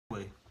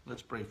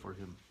Let's pray for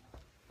him.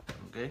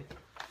 Okay?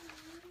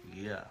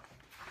 Yeah.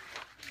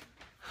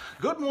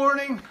 Good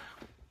morning.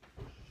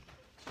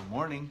 Good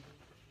morning.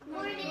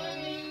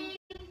 Morning.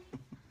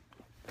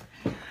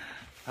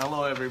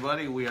 Hello,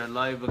 everybody. We are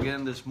live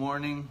again this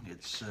morning.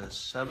 It's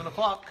 7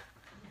 o'clock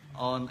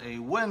on a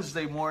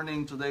Wednesday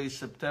morning. Today is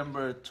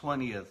September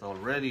 20th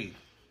already.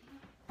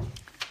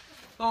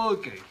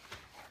 Okay.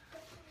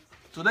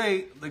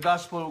 Today, the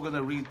gospel we're going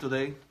to read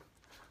today,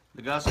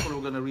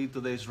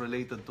 is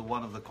related to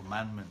one of the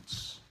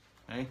commandments.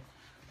 Okay?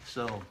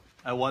 So,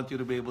 I want you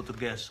to be able to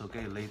guess,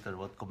 okay, later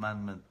what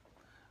commandment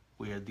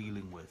we are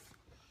dealing with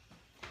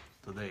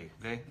today.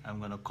 Okay? I'm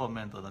going to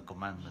comment on a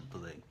commandment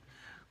today.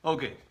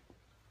 Okay.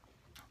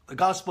 The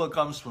gospel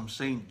comes from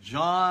St.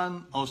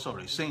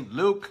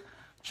 Luke,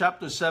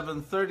 chapter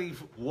 7,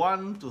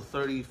 31 to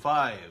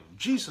 35.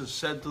 Jesus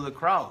said to the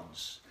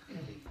crowds,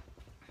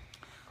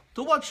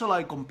 "To what shall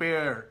I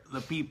compare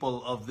the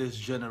people of this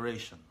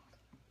generation?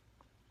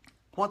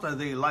 What are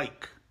they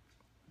like?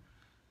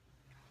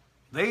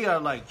 They are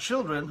like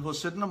children who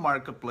sit in the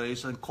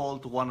marketplace and call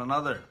to one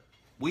another.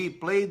 We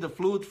played the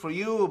flute for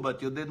you,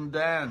 but you didn't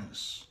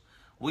dance.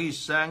 We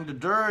sang the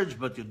dirge,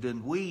 but you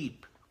didn't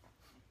weep.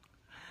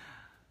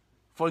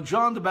 For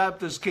John the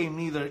Baptist came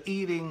neither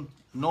eating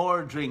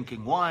nor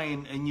drinking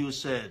wine, and you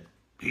said,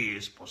 'He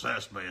is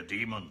possessed by a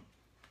demon.'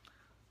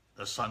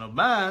 The Son of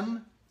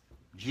Man,"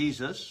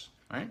 Jesus,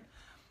 right,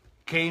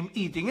 "came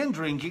eating and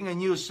drinking,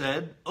 and you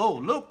said, 'Oh,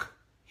 look,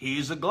 he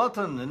is a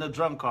glutton and a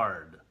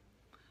drunkard,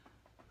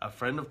 a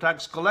friend of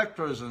tax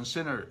collectors and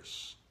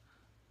sinners.'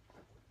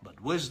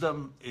 But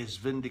wisdom is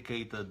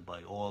vindicated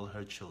by all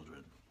her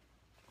children."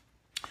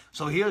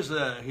 So here's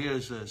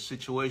a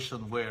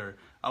situation where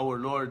our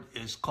Lord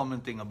is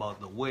commenting about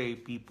the way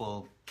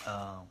people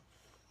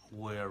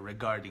were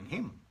regarding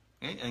him,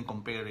 okay, and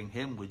comparing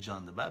him with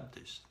John the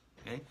Baptist.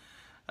 Okay,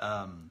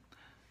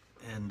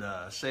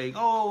 saying,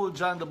 "Oh,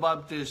 John the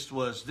Baptist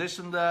was this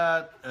and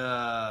that,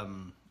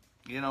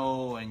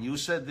 and you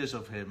said this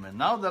of him, and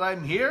now that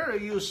I'm here,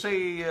 you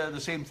say the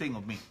same thing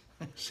of me."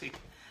 See,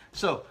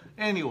 so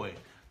anyway,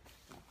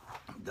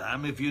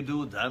 damn if you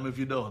do, damn if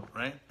you don't,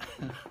 right?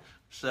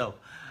 So,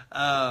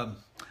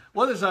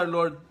 what is our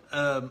Lord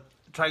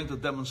trying to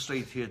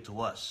demonstrate here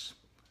to us?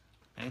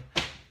 Okay?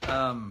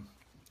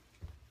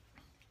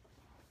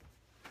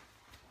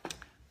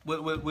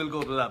 We'll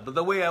go to that. But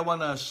the way I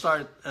want to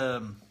start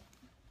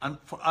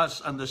for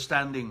us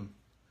understanding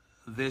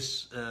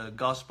this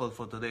gospel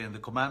for today and the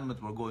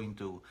commandment we're going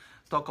to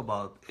talk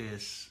about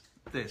is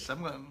this.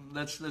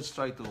 Let's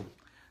try to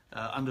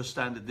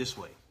understand it this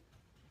way.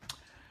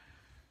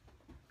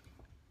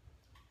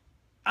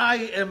 I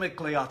am a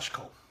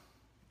Kleachko,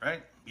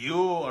 right?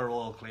 You are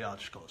all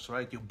Kleachkos,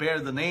 right? You bear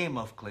the name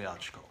of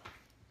Kleachko,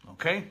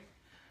 okay?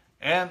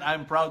 And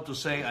I'm proud to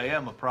say I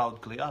am a proud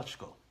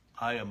Kleachko.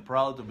 I am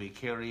proud to be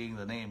carrying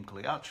the name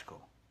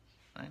Kleachko,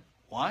 right?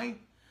 Why?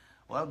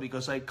 Well,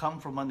 because I come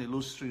from an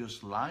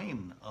illustrious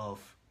line of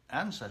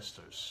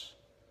ancestors,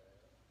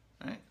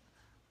 right?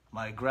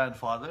 My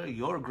grandfather,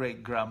 your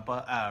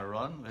great-grandpa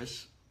Aaron,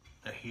 was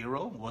a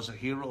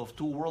hero of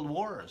 2 world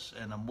wars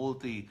and a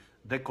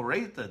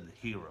multi-decorated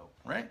hero,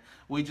 right?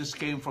 We just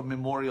came from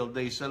Memorial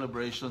Day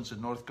celebrations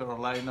in North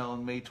Carolina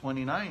on May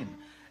 29,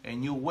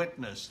 and you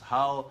witnessed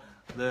how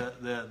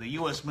the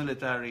U.S.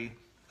 military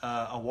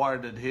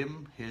awarded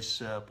him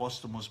his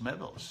posthumous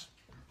medals,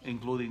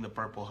 including the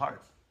Purple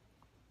Heart.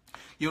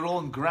 Your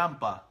own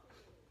grandpa,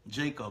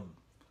 Jacob,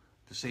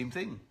 the same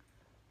thing.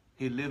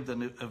 He lived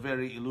a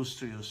very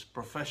illustrious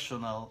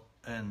professional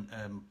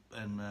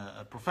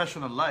a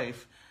professional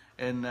life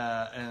and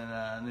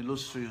an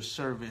illustrious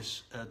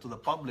service to the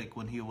public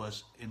when he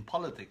was in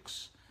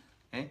politics.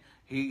 Okay?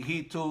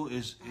 He too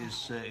is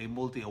a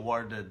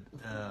multi-awarded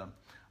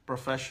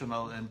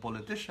professional and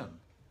politician.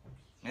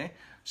 Okay?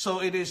 So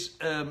it is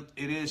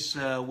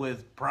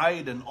with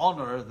pride and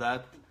honor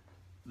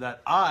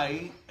that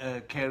I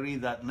carry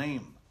that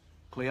name,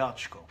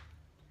 Kleachko.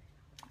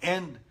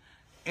 And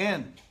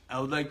I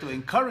would like to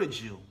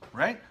encourage you,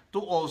 right, to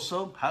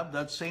also have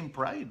that same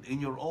pride in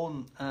your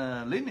own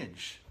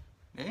lineage.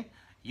 Okay?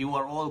 You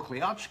are all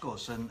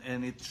Kleachkos,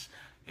 and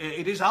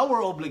it is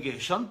our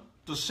obligation,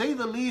 to say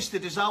the least,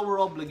 it is our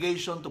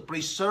obligation to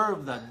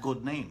preserve that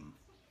good name,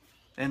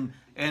 and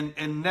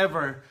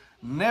never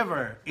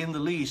in the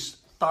least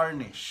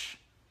tarnish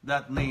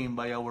that name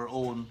by our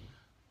own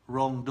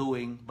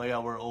wrongdoing, by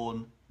our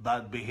own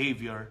bad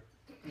behavior.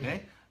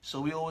 Okay? So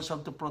we always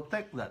have to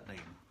protect that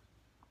name.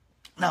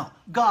 Now,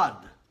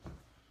 God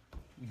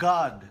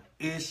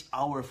is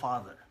our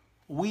Father.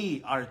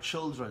 We are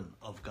children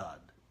of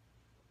God.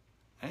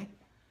 Okay?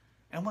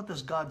 And what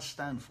does God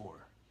stand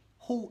for?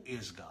 Who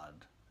is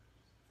God?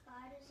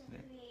 God is the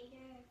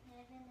creator of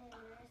heaven and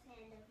earth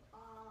and of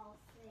all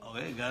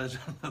things.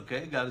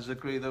 Okay, God is the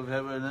creator of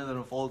heaven and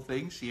of all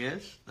things.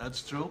 Yes,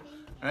 that's true.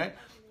 Right?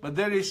 But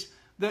there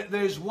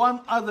is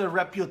one other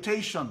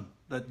reputation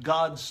that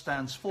God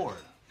stands for,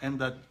 and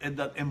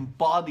that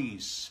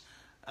embodies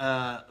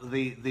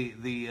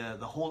the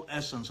whole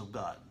essence of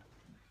God.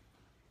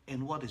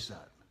 And what is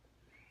that?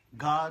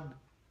 God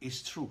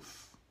is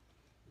truth.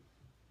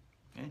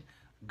 Okay?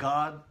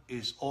 God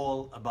is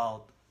all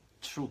about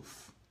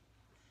truth.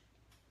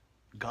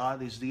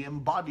 God is the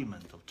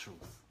embodiment of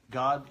truth.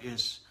 God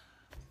is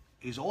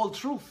all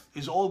truth,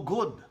 is all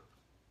good.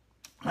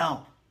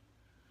 Now,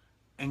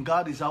 and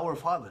God is our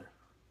Father,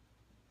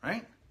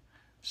 right?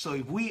 So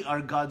if we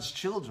are God's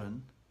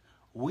children,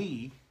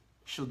 we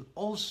should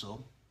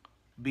also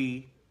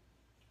be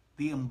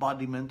the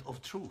embodiment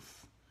of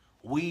truth.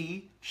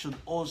 We should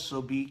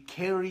also be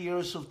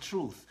carriers of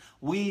truth.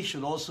 We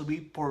should also be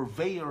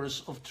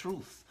purveyors of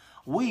truth.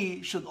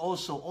 We should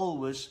also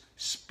always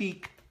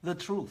speak the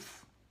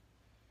truth.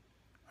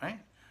 Right?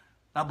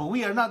 Now, but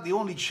we are not the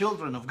only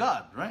children of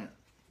God, right?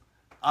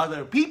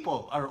 Other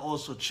people are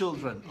also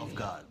children of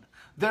God.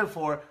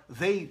 Therefore,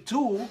 they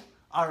too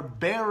are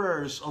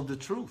bearers of the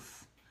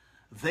truth.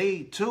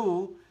 They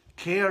too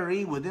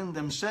carry within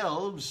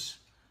themselves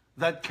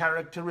that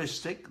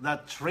characteristic,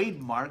 that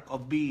trademark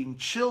of being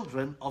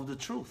children of the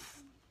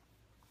truth.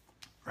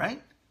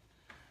 Right?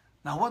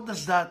 Now, what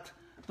does that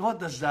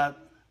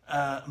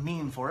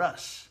mean for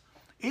us?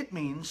 It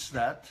means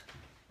that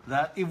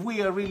if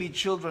we are really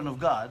children of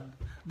God,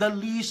 the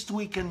least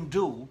we can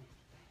do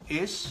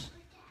is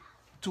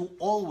to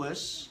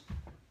always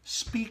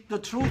speak the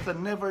truth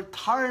and never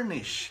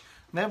tarnish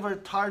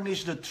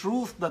the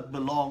truth that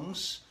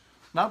belongs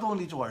not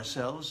only to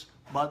ourselves,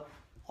 but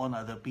on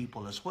other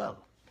people as well.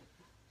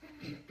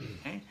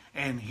 Okay?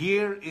 And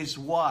here is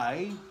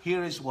why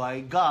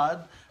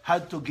God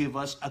had to give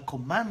us a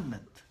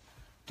commandment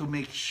to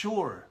make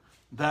sure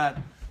that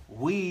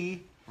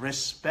we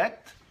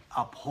respect,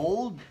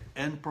 uphold,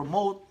 and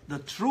promote the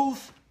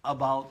truth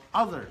about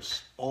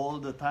others all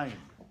the time.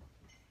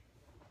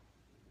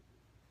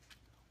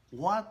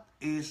 What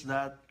is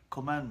that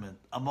commandment?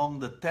 Among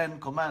the 10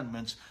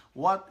 commandments,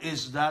 what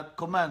is that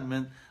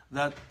commandment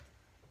that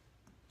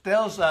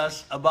tells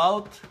us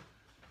about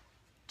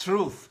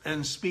truth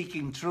and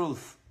speaking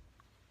truth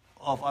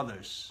of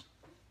others?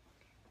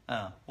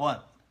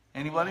 What?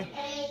 Anybody?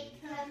 8th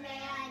commandment.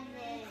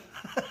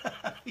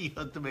 You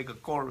have to make a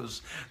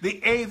chorus. The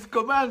 8th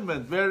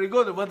commandment. Very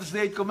good. What does the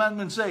 8th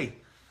commandment say?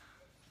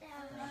 Thou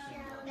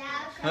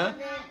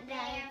shalt not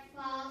bear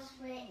false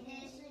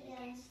witness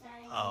against thy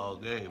neighbor.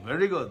 Okay,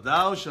 very good.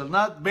 Thou shalt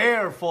not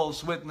bear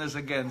false witness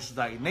against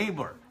thy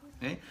neighbor.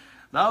 Okay?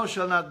 Thou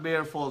shalt not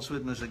bear false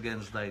witness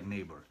against thy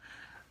neighbor.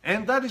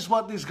 And that is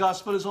what this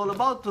gospel is all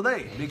about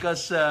today.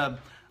 Because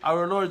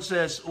our Lord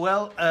says,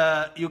 well,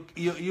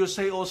 you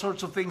say all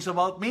sorts of things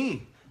about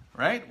me,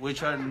 right?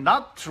 Which are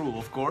not true,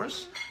 of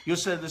course. You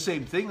said the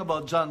same thing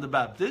about John the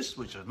Baptist,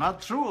 which are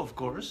not true, of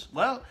course.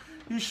 Well,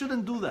 you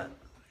shouldn't do that.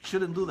 You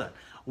shouldn't do that.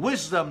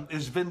 Wisdom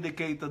is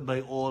vindicated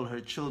by all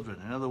her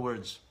children. In other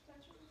words,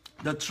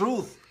 the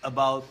truth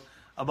about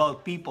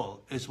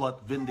people is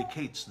what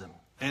vindicates them.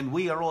 And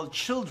we are all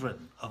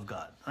children of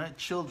God, right?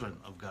 Children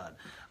of God.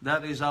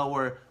 That is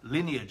our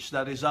lineage.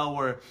 That is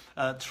our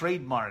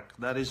trademark.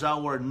 That is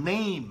our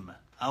name.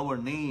 Our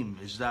name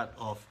is that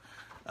of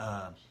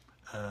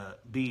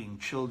being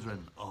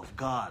children of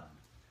God.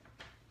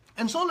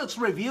 And so let's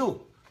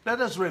review. Let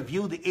us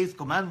review the 8th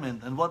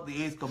commandment and what the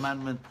 8th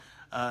commandment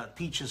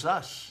teaches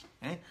us.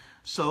 Okay?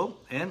 So,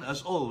 and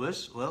as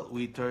always, well,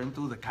 we turn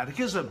to the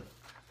catechism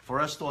for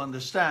us to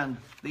understand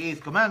the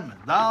 8th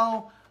commandment.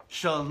 Thou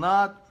shalt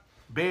not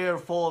bear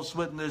false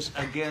witness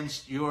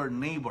against your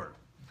neighbor.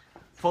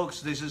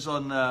 Folks, this is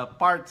on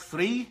part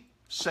 3,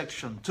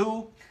 section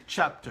 2,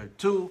 chapter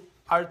 2,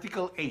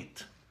 article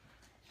 8.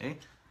 Okay?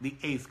 The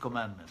 8th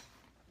commandment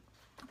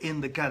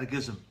in the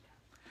catechism.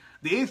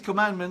 The 8th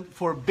commandment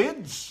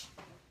forbids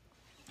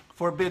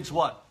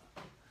what?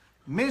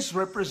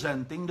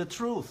 Misrepresenting the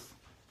truth.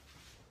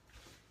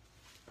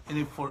 And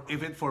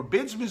if it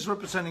forbids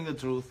misrepresenting the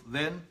truth,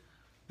 then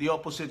the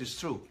opposite is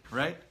true,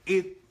 right?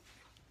 It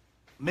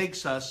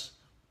makes us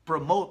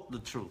promote the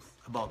truth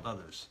about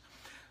others.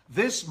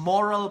 This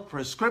moral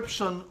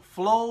prescription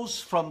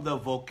flows from the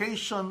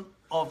vocation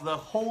of the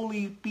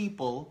holy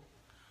people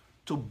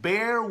to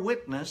bear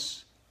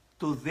witness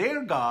to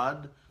their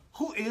God,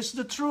 who is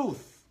the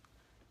truth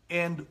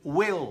and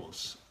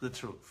wills the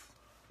truth.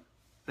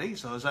 See?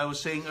 So as I was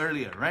saying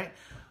earlier, right?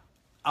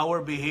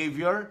 Our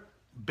behavior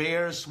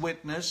bears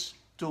witness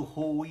to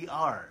who we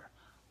are.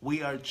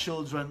 We are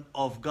children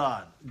of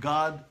God.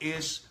 God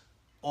is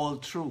all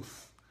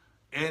truth.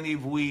 And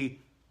if we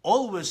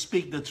always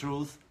speak the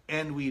truth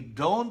and we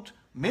don't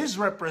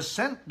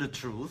misrepresent the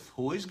truth,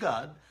 who is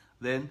God,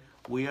 then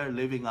we are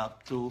living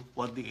up to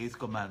what the 8th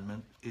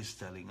commandment is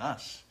telling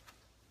us.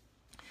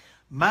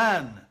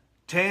 Man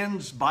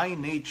tends by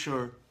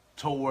nature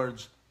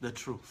towards the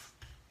truth.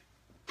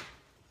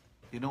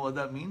 You know what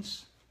that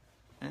means?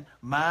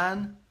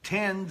 Man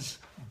tends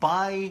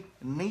by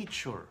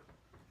nature.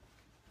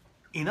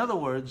 In other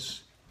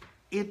words,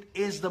 it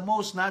is the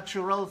most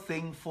natural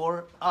thing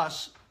for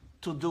us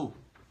to do,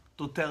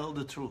 to tell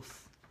the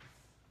truth.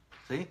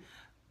 See?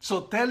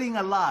 So telling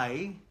a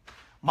lie,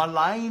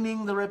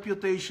 maligning the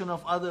reputation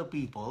of other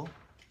people,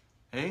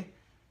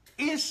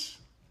 is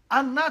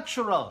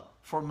unnatural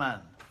for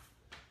man.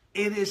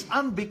 It is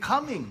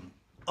unbecoming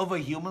of a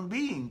human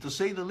being, to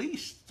say the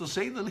least. To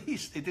say the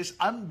least, it is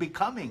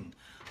unbecoming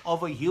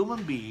of a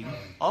human being,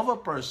 of a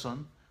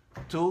person,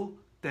 to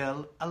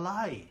tell a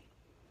lie.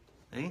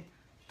 Okay?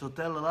 To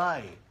tell a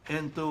lie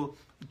and to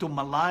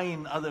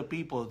malign other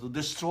people, to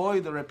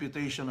destroy the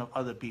reputation of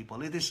other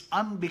people. It is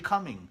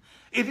unbecoming.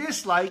 It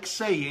is like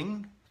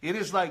saying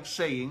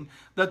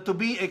that to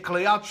be a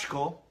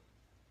kleachko,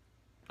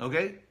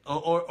 okay,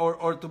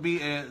 or to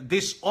be a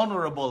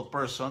dishonorable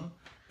person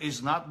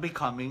is not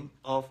becoming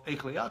of a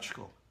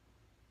kleachko.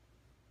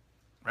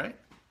 Right?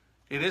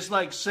 It is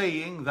like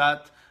saying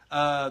that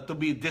to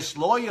be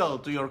disloyal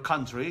to your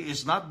country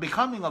is not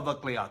becoming of a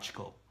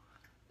kleachko.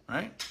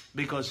 Right?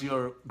 Because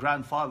your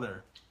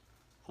grandfather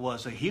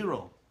was a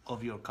hero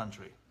of your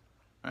country.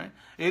 Right?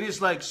 It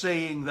is like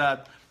saying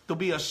that to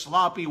be a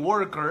sloppy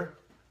worker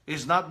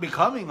is not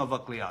becoming of a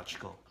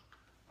kleachko.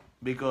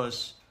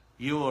 Because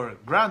your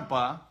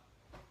grandpa,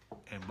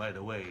 and by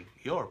the way,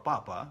 your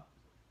papa,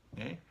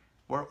 okay,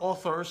 were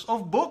authors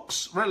of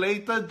books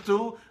related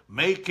to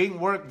making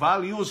work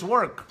values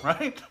work,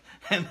 right?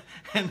 And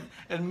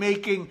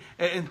making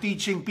and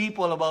teaching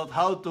people about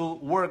how to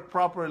work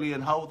properly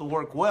and how to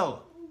work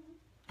well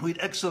with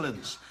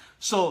excellence.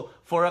 So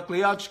for a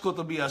kleachko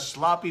to be a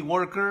sloppy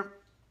worker,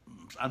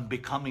 it's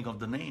unbecoming of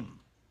the name,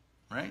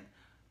 right?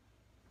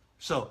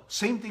 So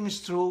same thing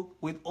is true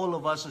with all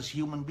of us as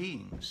human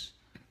beings.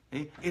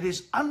 It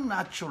is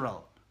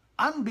unnatural,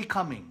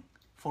 unbecoming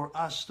for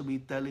us to be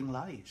telling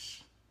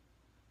lies.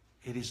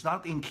 It is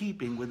not in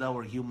keeping with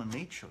our human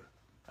nature,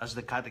 as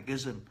the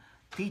Catechism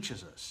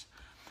teaches us.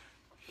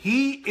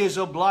 He is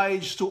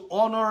obliged to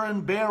honor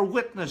and bear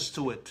witness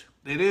to it.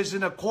 It is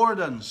in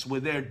accordance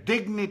with their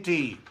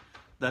dignity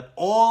that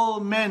all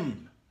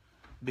men,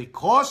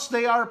 because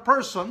they are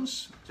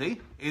persons,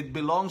 see, it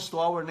belongs to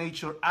our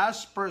nature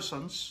as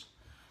persons,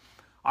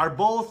 are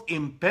both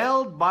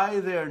impelled by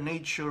their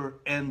nature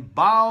and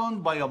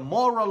bound by a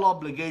moral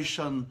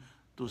obligation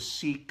to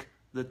seek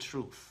the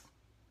truth,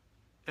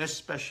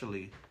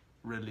 especially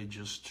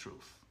religious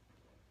truth.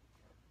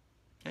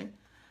 Okay?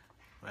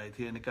 Right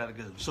here in the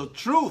Catechism. So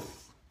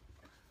truth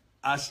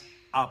as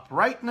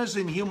uprightness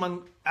in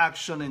human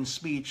action and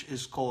speech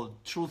is called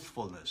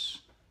truthfulness,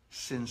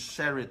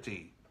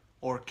 sincerity,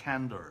 or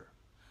candor.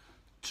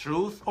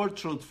 Truth or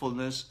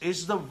truthfulness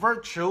is the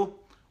virtue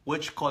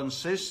which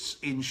consists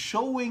in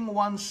showing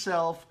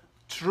oneself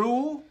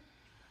true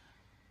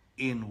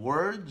in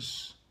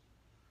words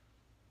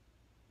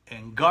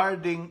and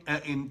guarding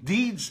in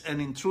deeds and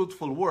in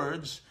truthful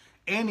words,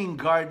 and in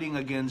guarding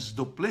against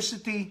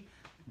duplicity,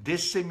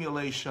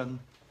 dissimulation,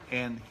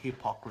 and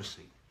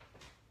hypocrisy.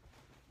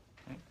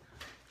 Okay?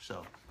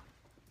 So,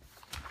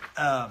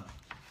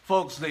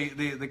 folks,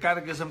 the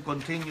Catechism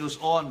continues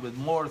on with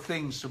more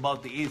things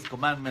about the eighth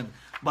commandment,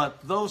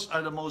 but those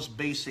are the most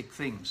basic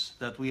things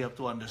that we have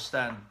to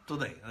understand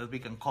today, that we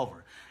can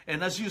cover.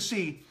 And as you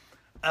see,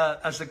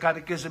 as the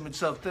Catechism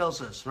itself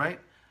tells us, right,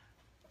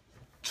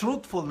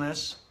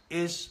 truthfulness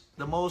is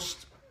the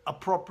most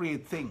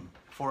appropriate thing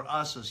for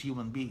us as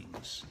human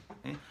beings.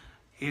 Okay?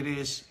 It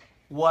is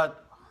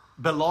what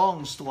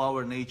belongs to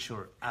our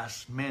nature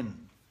as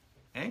men.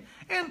 Okay?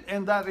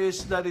 And that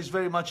is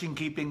very much in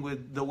keeping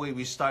with the way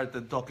we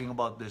started talking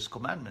about this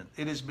commandment.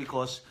 It is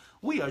because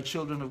we are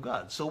children of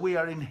God. So we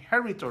are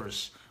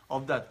inheritors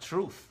of that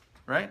truth,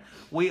 right?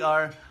 We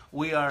are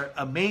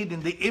made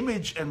in the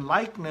image and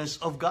likeness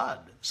of God.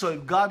 So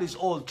if God is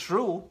all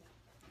true,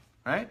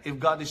 right? If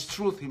God is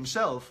truth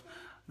himself,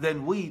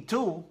 then we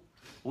too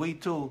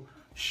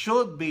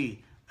should be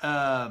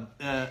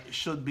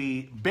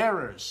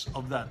bearers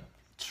of that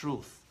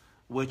truth,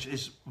 which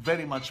is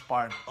very much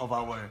part of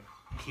our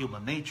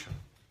human nature.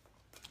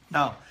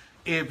 Now,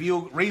 if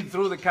you read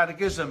through the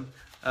Catechism,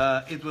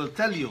 it will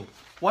tell you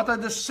what are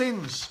the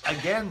sins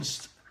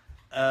against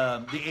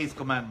the eighth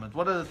commandment.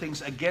 What are the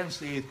things against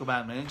the eighth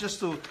commandment? And just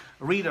to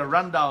read a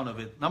rundown of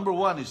it, number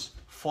one is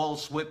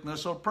false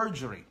witness or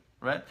perjury,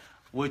 right?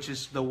 Which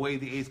is the way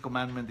the eighth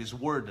commandment is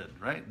worded,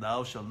 right?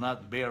 Thou shalt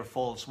not bear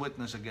false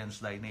witness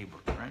against thy neighbor,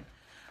 right?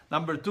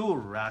 Number two,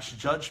 rash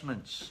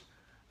judgments,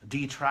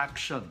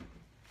 detraction,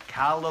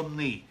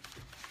 calumny.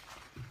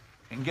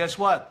 And guess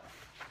what?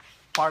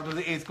 Part of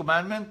the eighth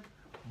commandment,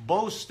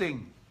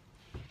 boasting.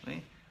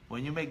 Okay?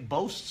 When you make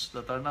boasts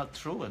that are not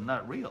true and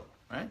not real,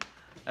 right?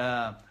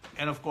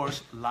 And of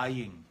course,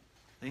 lying.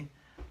 Okay?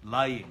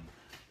 Lying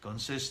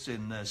consists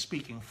in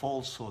speaking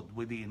falsehood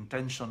with the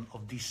intention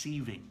of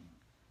deceiving.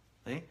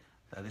 Okay?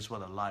 That is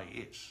what a lie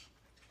is.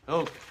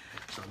 Okay,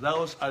 so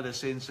those are the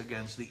sins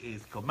against the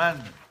eighth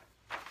commandment.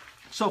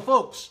 So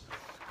folks,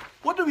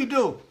 what do we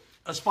do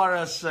as far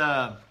as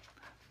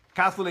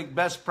Catholic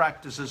best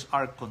practices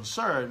are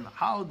concerned?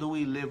 How do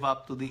we live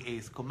up to the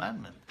eighth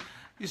commandment?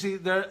 You see,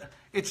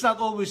 it's not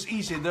always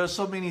easy. There are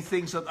so many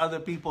things that other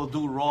people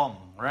do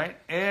wrong, right?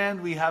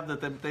 And we have the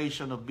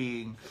temptation of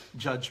being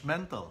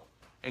judgmental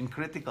and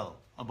critical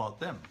about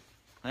them,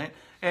 right?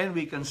 And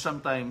we can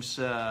sometimes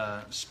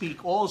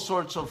speak all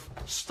sorts of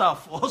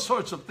stuff, all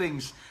sorts of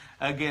things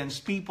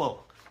against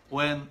people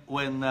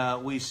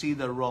when we see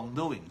the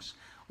wrongdoings?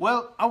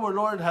 Well, our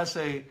Lord has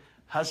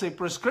a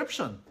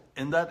prescription,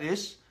 and that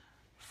is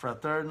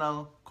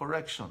fraternal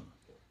correction,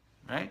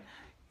 right?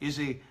 You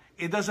see,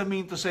 it doesn't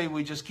mean to say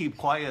we just keep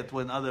quiet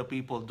when other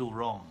people do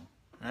wrong,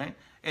 right?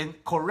 And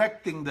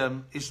correcting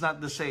them is not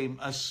the same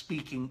as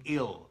speaking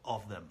ill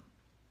of them.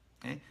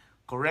 Okay?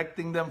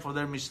 Correcting them for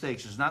their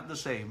mistakes is not the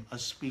same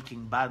as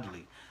speaking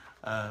badly.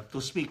 To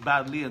speak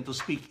badly and to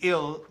speak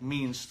ill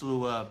means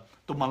to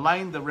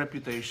malign the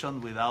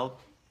reputation without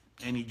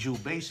any due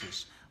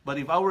basis. But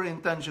if our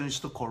intention is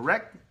to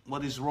correct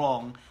what is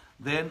wrong,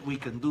 then we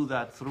can do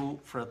that through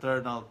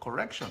fraternal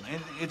correction.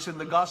 And it's in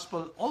the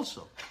gospel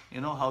also,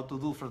 how to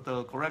do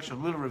fraternal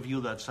correction. We'll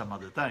review that some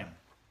other time.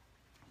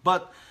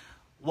 But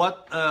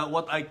what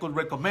I could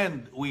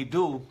recommend we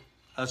do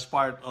as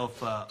part of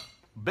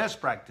best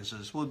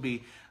practices would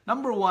be,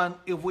 number one,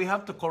 if we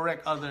have to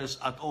correct others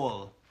at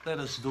all, let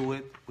us do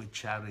it with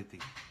charity.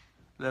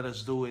 Let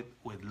us do it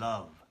with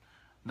love.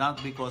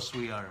 Not because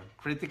we are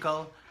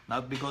critical,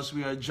 not because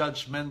we are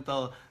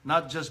judgmental,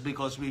 not just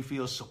because we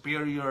feel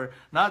superior,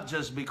 not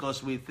just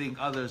because we think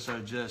others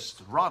are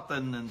just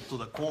rotten and to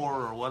the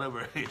core or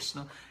whatever it is.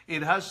 No?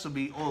 It has to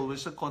be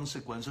always a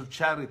consequence of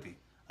charity,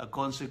 a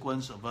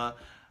consequence of a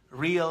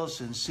real,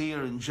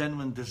 sincere, and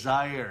genuine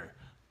desire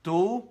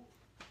to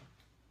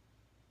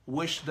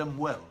wish them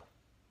well,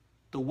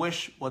 to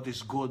wish what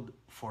is good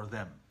for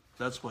them.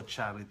 That's what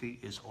charity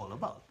is all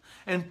about.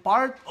 And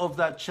part of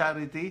that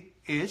charity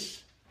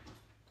is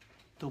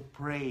to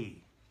pray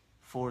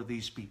for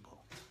these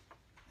people.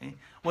 Okay?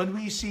 When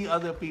we see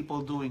other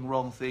people doing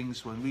wrong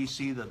things, when we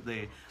see that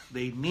they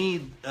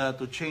need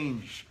to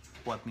change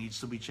what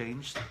needs to be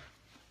changed,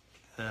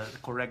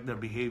 correct their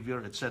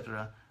behavior,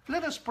 etc.,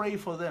 let us pray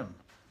for them.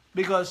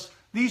 Because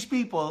these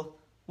people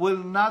will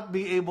not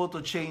be able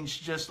to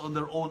change just on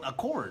their own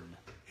accord.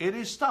 It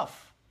is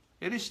tough.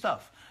 It is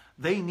tough.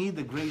 They need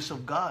the grace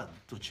of God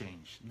to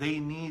change. They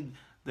need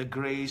the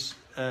grace,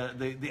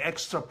 the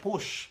extra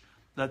push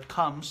that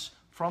comes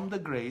from the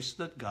grace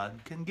that God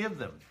can give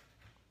them.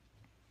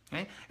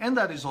 Okay? And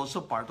that is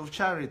also part of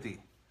charity,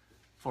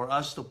 for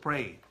us to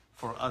pray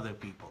for other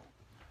people.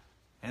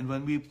 And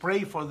when we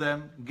pray for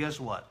them, guess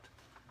what?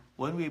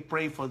 When we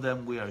pray for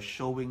them, we are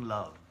showing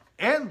love.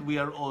 And we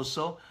are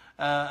also,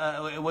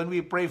 when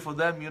we pray for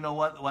them, you know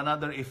what? One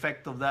other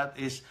effect of that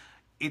is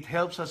it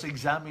helps us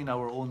examine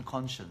our own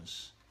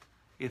conscience.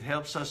 It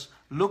helps us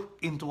look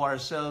into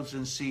ourselves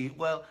and see,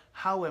 well,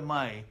 how am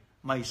I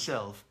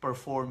myself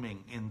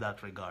performing in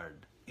that regard?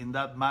 In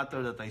that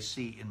matter that I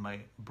see in my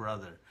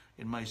brother,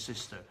 in my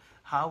sister,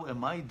 how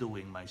am I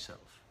doing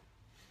myself?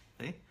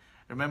 Okay?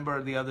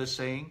 Remember the other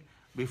saying,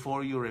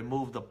 before you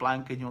remove the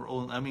plank in your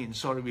own,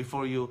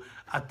 before you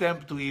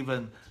attempt to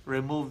even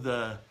remove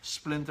the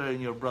splinter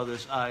in your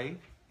brother's eye,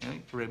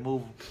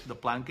 remove the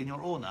plank in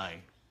your own eye,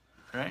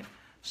 right?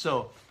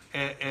 So,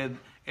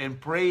 and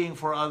praying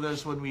for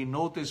others when we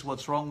notice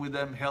what's wrong with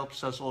them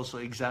helps us also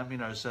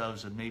examine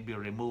ourselves and maybe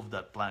remove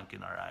that plank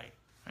in our eye.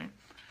 Right?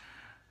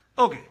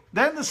 Okay,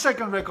 then the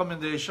second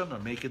recommendation, or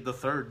make it the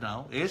third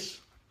now, is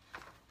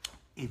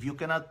if you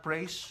cannot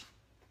praise,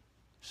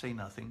 say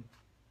nothing.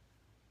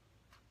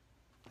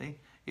 Okay?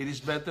 It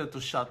is better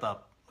to shut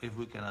up if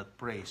we cannot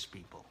praise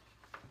people.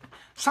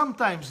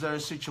 Sometimes there are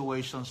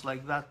situations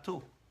like that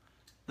too,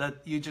 that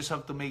you just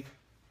have to make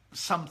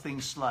something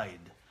slide.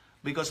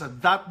 Because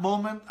at that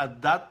moment,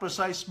 at that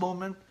precise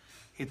moment,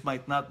 it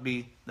might not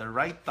be the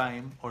right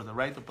time or the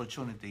right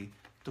opportunity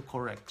to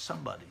correct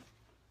somebody.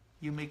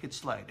 You make it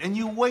slide. And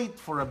you wait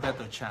for a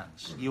better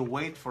chance. You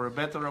wait for a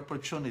better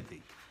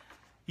opportunity.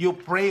 You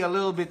pray a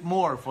little bit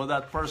more for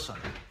that person.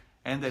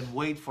 And then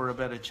wait for a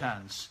better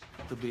chance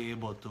to be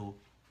able to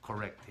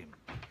correct him.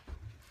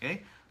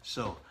 Okay?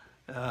 So,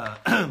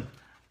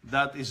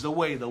 that is the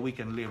way that we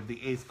can live the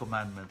 8th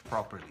commandment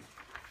properly.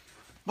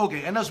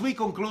 Okay, and as we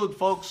conclude,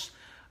 folks,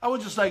 I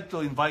would just like to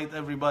invite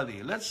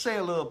everybody. Let's say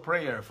a little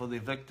prayer for the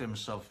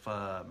victims of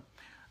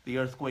the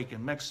earthquake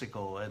in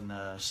Mexico,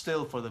 and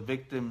still for the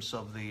victims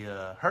of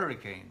the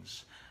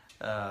hurricanes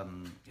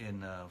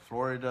in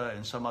Florida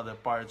and some other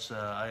parts.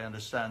 I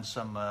understand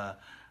some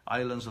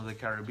islands of the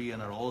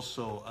Caribbean are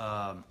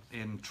also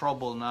in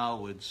trouble now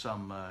with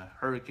some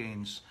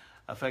hurricanes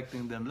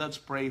affecting them. Let's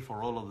pray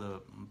for all of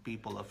the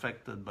people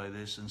affected by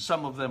this, and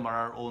some of them are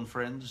our own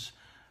friends.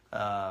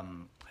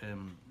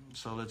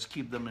 So let's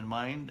keep them in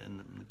mind,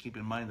 and keep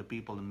in mind the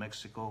people in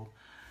Mexico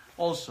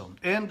also.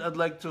 And I'd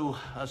like to,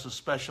 as a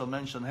special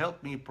mention,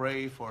 help me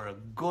pray for a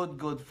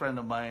good friend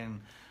of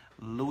mine,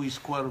 Luis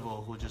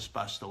Cuervo, who just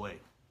passed away.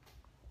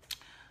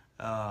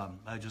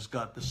 I just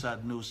got the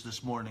sad news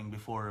this morning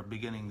before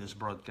beginning this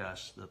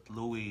broadcast that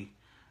Louis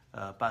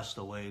passed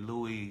away.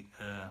 Louis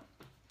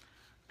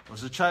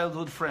was a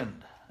childhood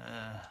friend,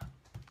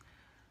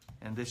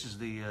 and this is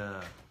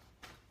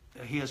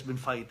he has been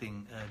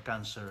fighting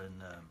cancer,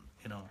 and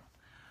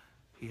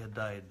he had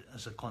died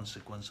as a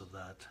consequence of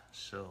that.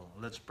 So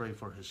let's pray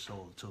for his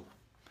soul too.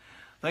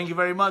 Thank you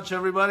very much,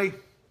 everybody.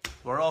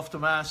 We're off to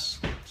Mass.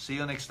 See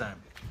you next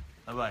time.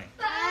 Bye-bye.